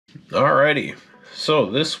Alrighty, so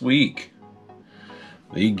this week,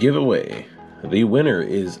 the giveaway, the winner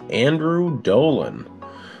is Andrew Dolan.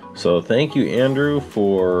 So thank you, Andrew,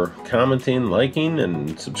 for commenting, liking,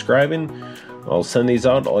 and subscribing. I'll send these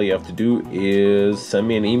out. All you have to do is send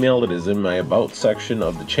me an email that is in my About section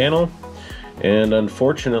of the channel. And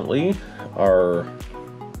unfortunately, our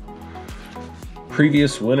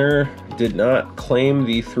previous winner did not claim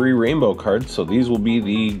the 3 rainbow cards, so these will be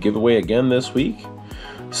the giveaway again this week.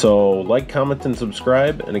 So like, comment, and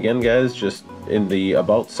subscribe. And again, guys, just in the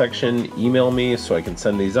About section, email me so I can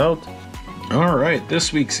send these out. Alright,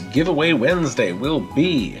 this week's giveaway Wednesday will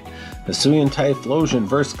be Hisuian Typhlosion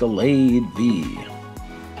vs. Gallade V.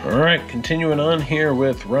 Alright, continuing on here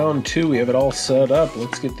with round 2. We have it all set up.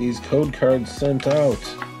 Let's get these code cards sent out.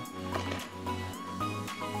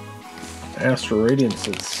 Astral Radiance,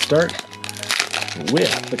 let's start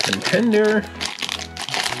with the contender.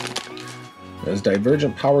 As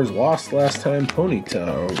Divergent Powers lost last time,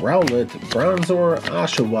 Ponyta, Rowlet, Bronzor,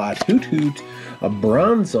 Oshawott, Hoot Hoot, a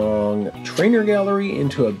Bronzong, Trainer Gallery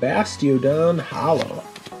into a Bastiodon Hollow.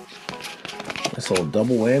 Nice little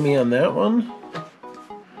double whammy on that one.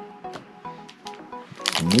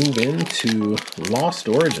 Move into Lost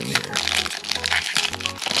Origin here.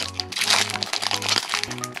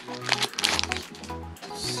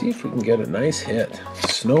 See if we can get a nice hit.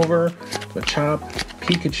 Snover, Machop,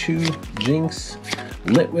 Pikachu, Jinx,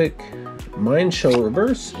 Litwick, Mind Shell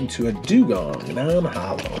Reverse into a Dugong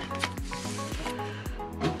non-hollow.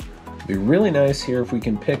 Be really nice here if we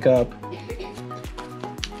can pick up.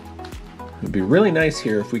 It'd be really nice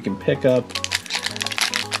here if we can pick up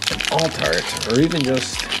an Altart, or even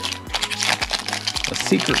just a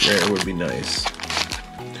secret rare would be nice.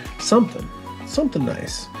 Something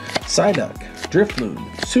nice. Psyduck, Drifloon,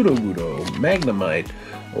 Sudowoodo, Magnemite,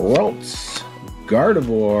 Ralts,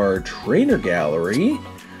 Gardevoir, Trainer Gallery.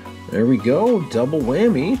 There we go, double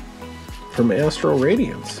whammy from Astral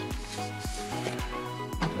Radiance.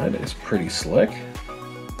 That is pretty slick.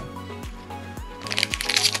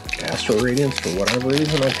 Astral Radiance, for whatever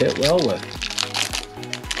reason, I've hit well with.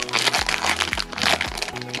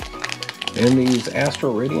 And these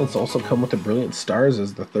Astral Radiance also come with the Brilliant Stars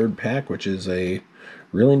as the 3rd pack, which is a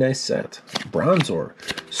really nice set. Bronzor,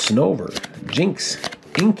 Snover, Jinx,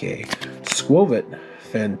 Inkay, Squovit,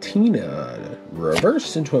 Fantina,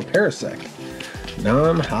 reverse into a Parasect,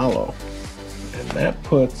 non-hollow. And that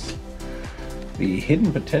puts the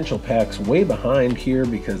Hidden Potential packs way behind here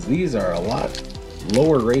because these are a lot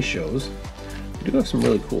lower ratios. We do have some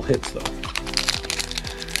really cool hits though.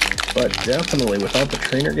 But definitely without the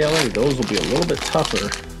Trainer Gallery, those will be a little bit tougher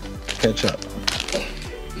to catch up.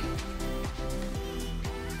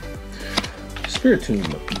 Spiritomb,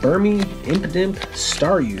 Burmy, Impidimp,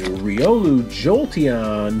 Staryu, Riolu,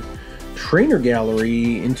 Jolteon, Trainer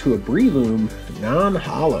Gallery into a Breloom,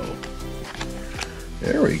 non-hollow.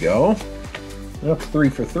 There we go. That's 3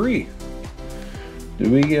 for 3. Do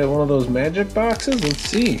we get one of those magic boxes? Let's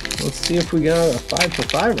see. Let's see if we got a 5 for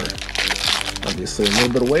 5er. Obviously a little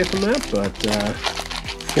bit away from that, but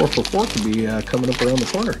 4 for 4 could be coming up around the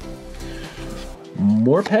corner.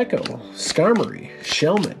 Morpeko, Skarmory,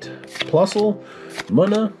 Shelmet, Plusle,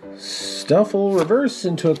 Munna, Stuffle reverse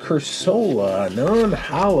into a Cursola,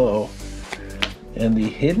 non-hollow. And the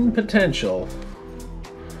Hidden Potential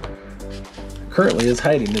currently is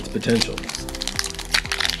hiding its potential.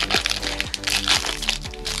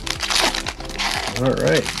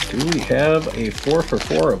 Alright, do we have a 4 for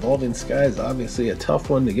 4 Evolving Skies? Obviously a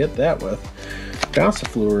tough one to get that with.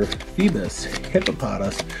 Gossifleur, Phoebus,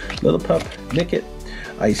 Hippopotas, Lillipup, Nickit,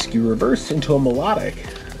 Ice-Q reverse into a Melodic,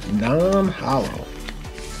 non-hollow.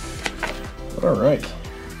 Alright.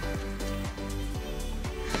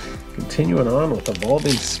 Continuing on with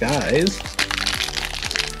Evolving Skies.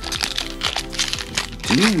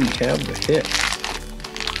 Do we have the hits?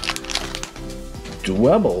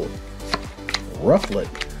 Dwebble, Rufflet,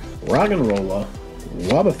 Roggenrola,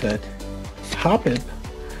 Wobbuffet, Hoppip,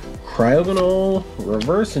 Cryogonal,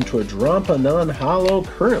 reverse into a Drampa non-hollow.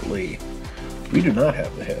 Currently, we do not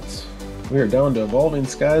have the hits. We are down to Evolving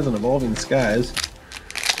Skies and Evolving Skies.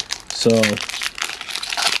 So,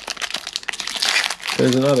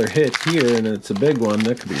 there's another hit here, and it's a big one.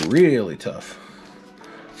 That could be really tough.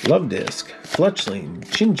 Love Disc, Fletchling,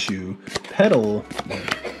 Chinchu, Petal,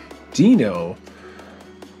 Dino,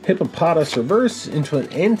 Hippopotas reverse into an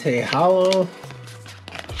Entei hollow.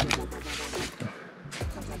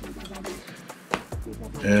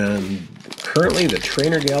 And currently the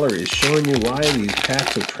Trainer Gallery is showing you why these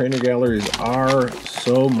packs of Trainer Galleries are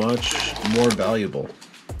so much more valuable.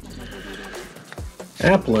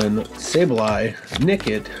 Applin, Sableye,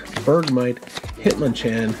 Nickit, Bergmite,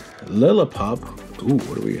 Hitmonchan, Lillipup. Ooh,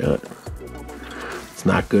 what do we got? It's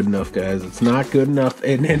not good enough, guys. It's not good enough,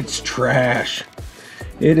 and it's trash.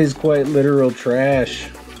 It is quite literal trash.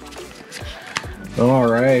 All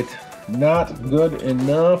right, not good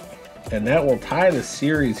enough. And that will tie the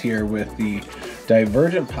series here with the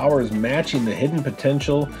Divergent Powers matching the Hidden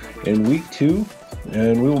Potential in week 2.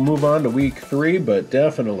 And we will move on to week 3, but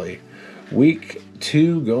definitely week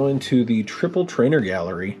 2 going to the Triple Trainer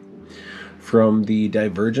Gallery from the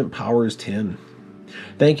Divergent Powers tin.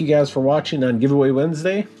 Thank you guys for watching on Giveaway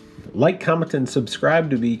Wednesday. Like, comment, and subscribe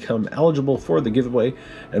to become eligible for the giveaway.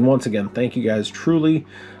 And once again, thank you guys. Truly,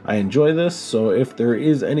 I enjoy this. So if there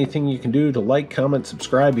is anything you can do to like, comment,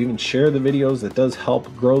 subscribe, even share the videos, that does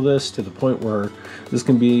help grow this to the point where this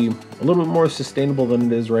can be a little bit more sustainable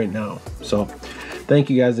than it is right now. So thank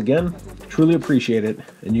you guys again. Truly appreciate it.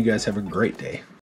 And you guys have a great day.